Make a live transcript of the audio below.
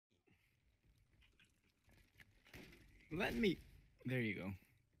Let me. There you go.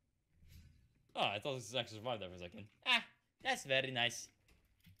 Oh, I thought this actually survived there for a second. Ah, that's very nice.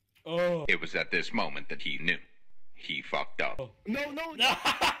 Oh. It was at this moment that he knew. He fucked up. No, no, No.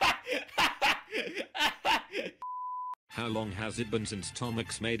 How long has it been since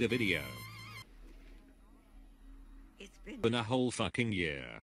Tomix made a video? It's been A whole fucking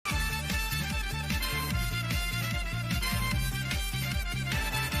year.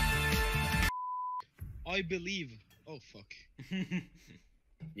 I believe. Oh fuck.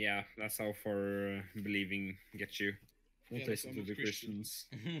 Yeah, that's how far believing gets you. Don't Yeah, listen to I'm a the Christian. Christians.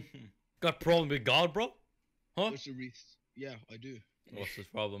 Got a problem with God, bro? Huh? There's a reason. Yeah, I do. What's his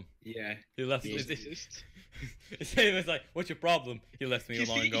problem? Yeah. He left me. Does exist. He was like, "What's your problem?" He left me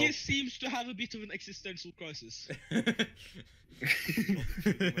long ago. He seems to have a bit of an existential crisis. Like,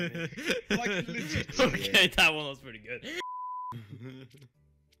 legit. okay, that one was pretty good.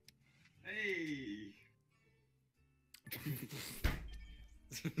 Hey.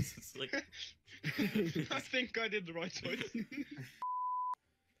 It's like, I think I did the right choice.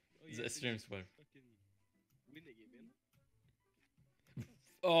 the stream swear. Winning again.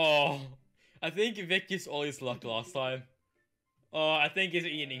 Oh, I think Vic is all his luck last time. Oh, I think he's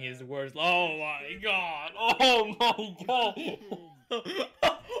eating his words. Oh my god! Oh my god!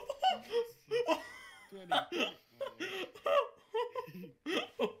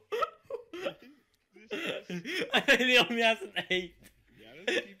 I think he only has an 8. Yeah,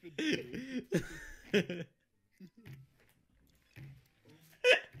 let's keep it going.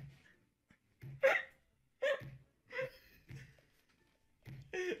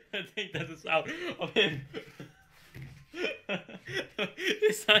 I think that's the sound of him.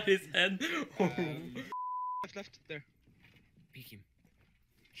 Inside his head. Left, there. Peek him.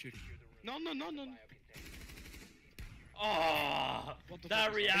 Shoot him. No. Oh, What the that fuck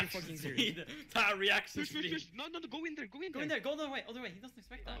is reaction fucking speed. That reaction speed. No, go in there, go in Go there. in there, go the other way, other way. He doesn't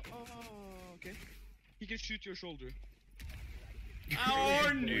expect that. Oh, okay. He can shoot your shoulder.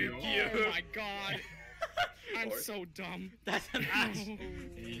 Or nuke you. Oh my god. I'm so dumb. That's an ass.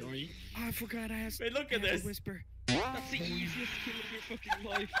 I forgot I had. Wait, look at this. Whisper. That's the easiest kill of your fucking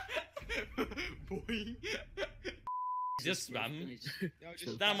life. Boing. Just spam. Yeah,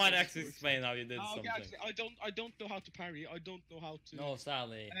 just That might actually works. explain how you did Okay, something. actually, I don't know how to parry. I don't know how to. No,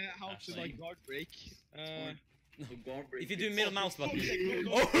 Sally. How to Ashley. like guard break. If you do middle mouse button. Okay,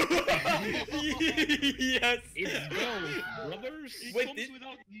 go. Oh. Yes. It's go, brothers. It Wait, comes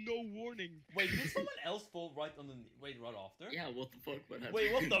without no warning. Wait, did someone else fall right on the right after? Yeah, what the fuck? What happened?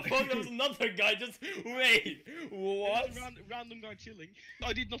 Wait, what the fuck? There was another guy just wait. What? There's a random guy chilling.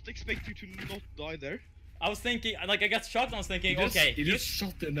 I did not expect you to not die there. I was thinking, like, I got shocked. And I was thinking, You okay, just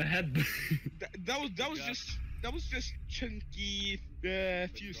shot in the head. That was just chunky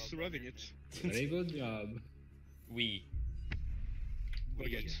fuse surviving it. Very good job. we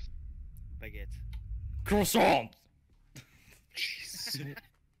Baguette. croissant.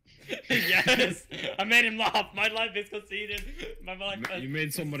 Yes, I made him laugh. My life is conceded. My life. You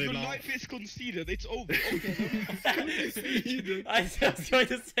made somebody Your laugh. life is conceded. It's over. Okay. I was going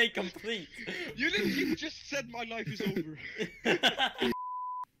to say complete. You just said my life is over.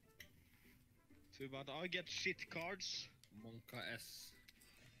 Too bad I get shit cards. Monka S.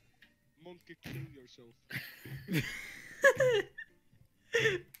 Monkey, kill yourself.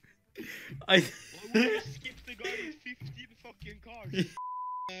 I. Why would you skip the guy with 15 fucking cards?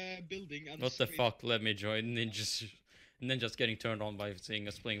 Building and What the scrape. fuck? Let me join ninjas. Ninja's getting turned on by seeing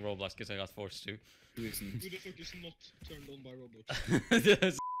us playing Roblox because I got forced to. Who isn't? Who the fuck is not turned on by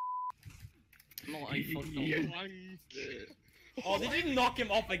robots? No, I fucked up. Oh, did you knock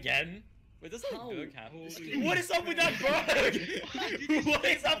him off again? Wait, does that How? bug happen? Holy What is up with that bug? What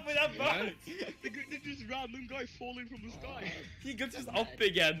is up with that bug? There's just random guy falling from the sky. He got just up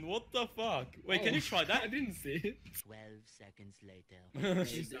again. What the fuck? Wait, can you try I that? didn't see it. 12 seconds later.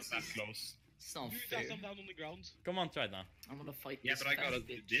 This Not that close. It's not Do fair. that down on the ground. Come on, try it now. I'm gonna fight Yeah, this but I gotta fat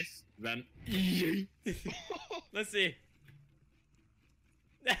do bitch. this. Then. Let's see.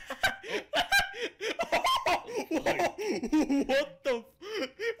 What the?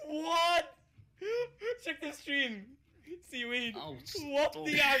 What? Check the stream. Seaweed. Ow, What stop.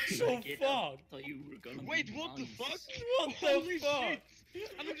 the actual Get fuck? out. I thought you were gonna Wait, be what the nice. fuck? What the Holy fuck? shit!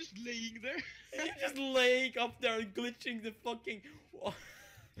 And I'm just laying there. You're just laying up there and glitching the fucking.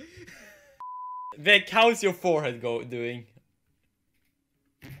 Vic, how's your forehead doing?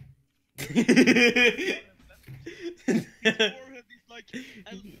 His forehead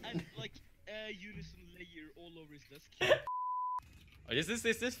is like a unison layer all over his desk.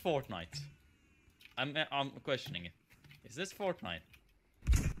 Is this Fortnite? I'm questioning it. Is this Fortnite?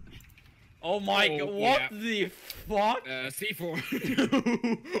 Oh my Oh, god, what yeah. the fuck?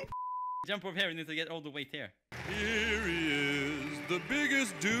 C4. Jump over here, we need to get all the weight here. Here he is, the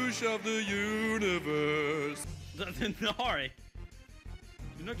biggest douche of the universe. Nari!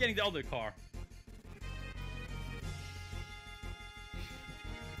 You're not getting the other car.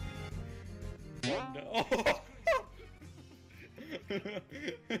 Oh,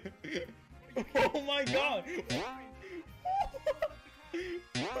 oh my god!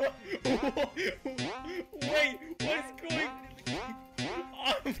 Wait, what's going?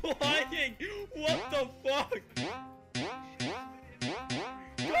 I'm flying! What the fuck?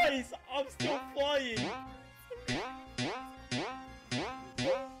 Guys, I'm still flying!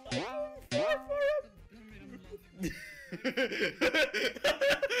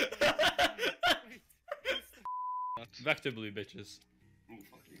 Back to blue, bitches. Oh,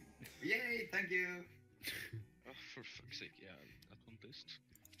 fuck you. Yay, thank you. Oh, for fuck's sake, yeah, that one pissed.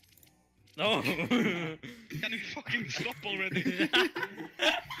 No! Can you fucking stop already?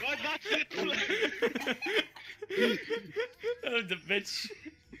 Right, that's it! Oh, the bitch.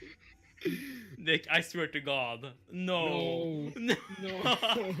 Nick, I swear to God. No. No.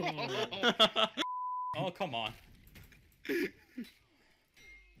 Oh, come on.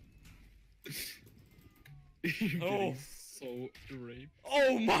 Oh. So raped.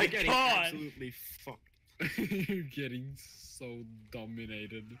 Oh my You're god! absolutely fucked. You're getting so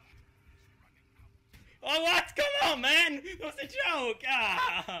dominated. Oh, what? Come on, man! That was a joke!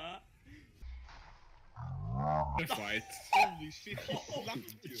 Ah! The fight. Holy shit, he slapped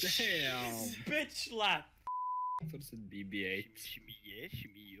you. Damn. Bitch slap! That's a BB-8.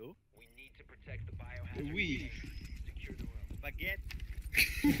 Shmiyo. We need to protect the biohazard. Oui. Secure the room. Baguette.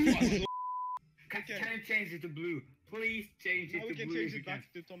 Can you change it to blue? Please change Now it we to can blue change if you it can. back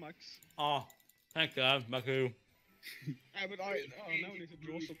to Tomax. Oh, thank God, Baku. Yeah, but now we need to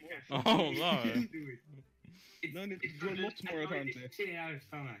draw some more. Oh, no. Do it. No, I need to draw a lot more apparently.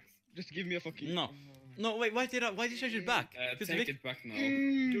 Just give me a fucking... No. No, wait, why did you change it back? Take it back now. Do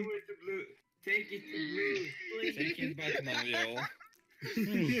it to blue. Take it to blue. Please. Take it back now, yo. What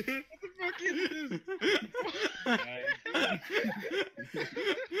the fuck is this?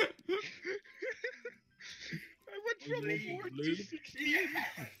 I went from 4 to 16.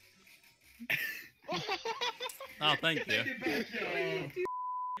 Oh, thank you. Take it back, yo.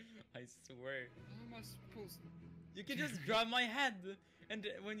 I swear. How am I supposed to... You can just grab my head, and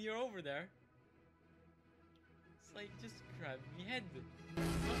when you're over there, it's like, just grab my head.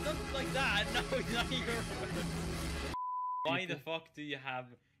 Not like that, no, not your... Why the fuck do you have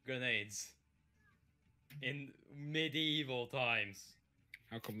grenades? In medieval times.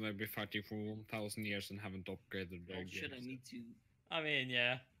 How come they've been fighting for 1,000 years and haven't upgraded their Oh shit, I games? need to... I mean,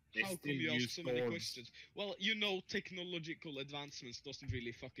 yeah. They How come still you use ask so many swords. questions? Well, you know technological advancements doesn't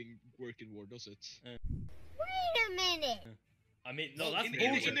really fucking work in war, does it? Wait a minute. I mean, no, Well, that's in a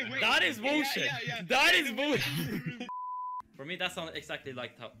bullshit. way. That is Yeah, bullshit. yeah. That is bullshit. For me, that sounds exactly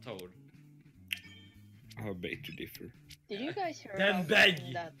like Toad. I beg to differ. Did you guys hear Then about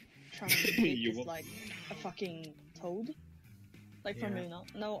beg. that You is want- like a fucking toad? Like from Yeah. Uno?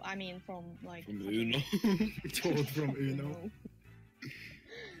 No, I mean from like... From fucking- Uno. Toad from Uno. No.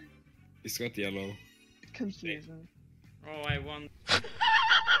 It's got yellow. Confusing. Oh, I won.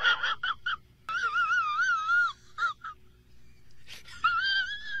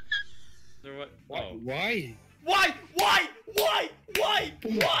 There wa- oh. Why? Why? Why? Why? Why?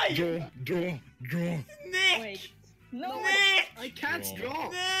 Why? Draw. Nick! Wait. No! Nick! I can't draw.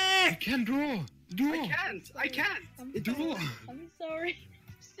 I Nick! can draw. Draw. I can't. I'm Draw. sorry. I'm sorry.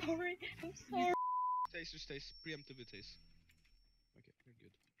 I'm sorry. I'm sorry. Taste, preemptive taste. Okay, we're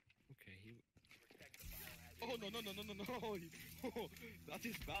good. Okay. Oh no! Oh, that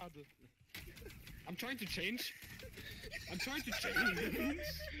is bad. I'm trying to change. I'm trying to change. And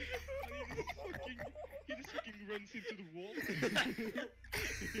he just fucking runs into the wall. I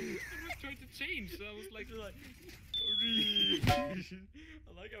was trying to change. So I was like, I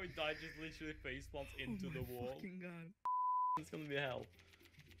like how he died just literally face plants into the wall. God. It's gonna be hell.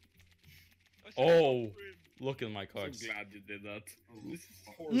 I saw Oh, him. look at my I'm cards. so glad you did that.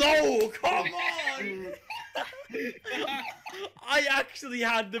 No, come on! I actually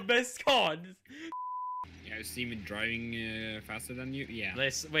had the best cards. Yeah, you see me driving faster than you? Yeah.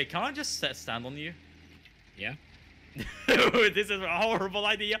 Wait, can I just stand on you? Yeah. This is a horrible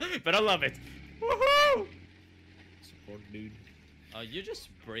idea, but I love it. Woohoo! Support, dude. You're just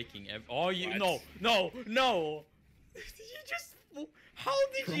breaking every. Oh, you What? no! You just. How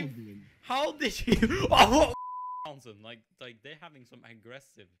did you? Problem. How did you? Oh, Johnson, like they're having some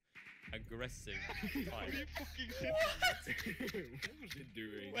aggressive aggressive Are type. you fucking What was he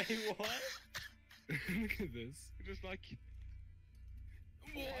doing? Wait, what? Look at this. Just like...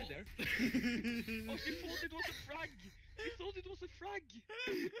 Oh, hi there. Oh, he thought it was a frag! He thought it was a frag!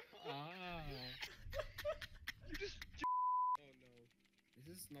 Ah. You just... Oh no.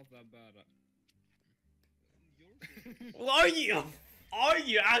 This is not that bad. Yours Well, are you? Are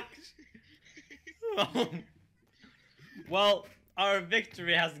you actually? Well, our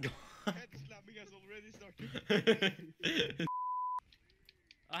victory has gone. head slamming has already started.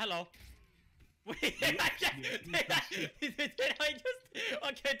 Hello. Wait, I can't. Did I just?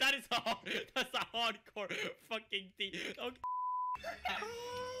 Okay, that's a hardcore fucking thing. Okay.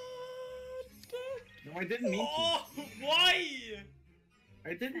 No, I didn't mean to. Oh, why?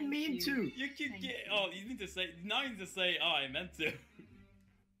 I didn't mean to. You can get. Oh, you need to say. Now you need to say. Oh, I meant to.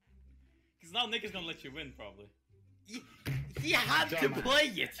 Because now Nick is gonna let you win, probably. You had to Dumbass.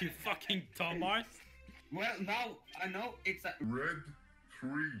 play it, you fucking dumbass. Well, now I know it's a Red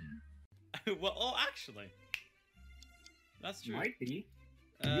 3. Well, oh, actually, that's true. might be.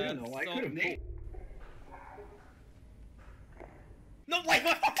 You don't know. I so- could have made. No, wait,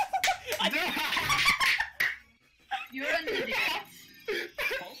 what? You're an idiot.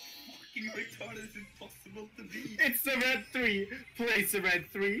 How fucking retarded is it possible to be? It's the red 3. Place the red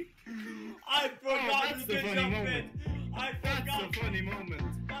 3. I forgot that's to the funny jump in. moment.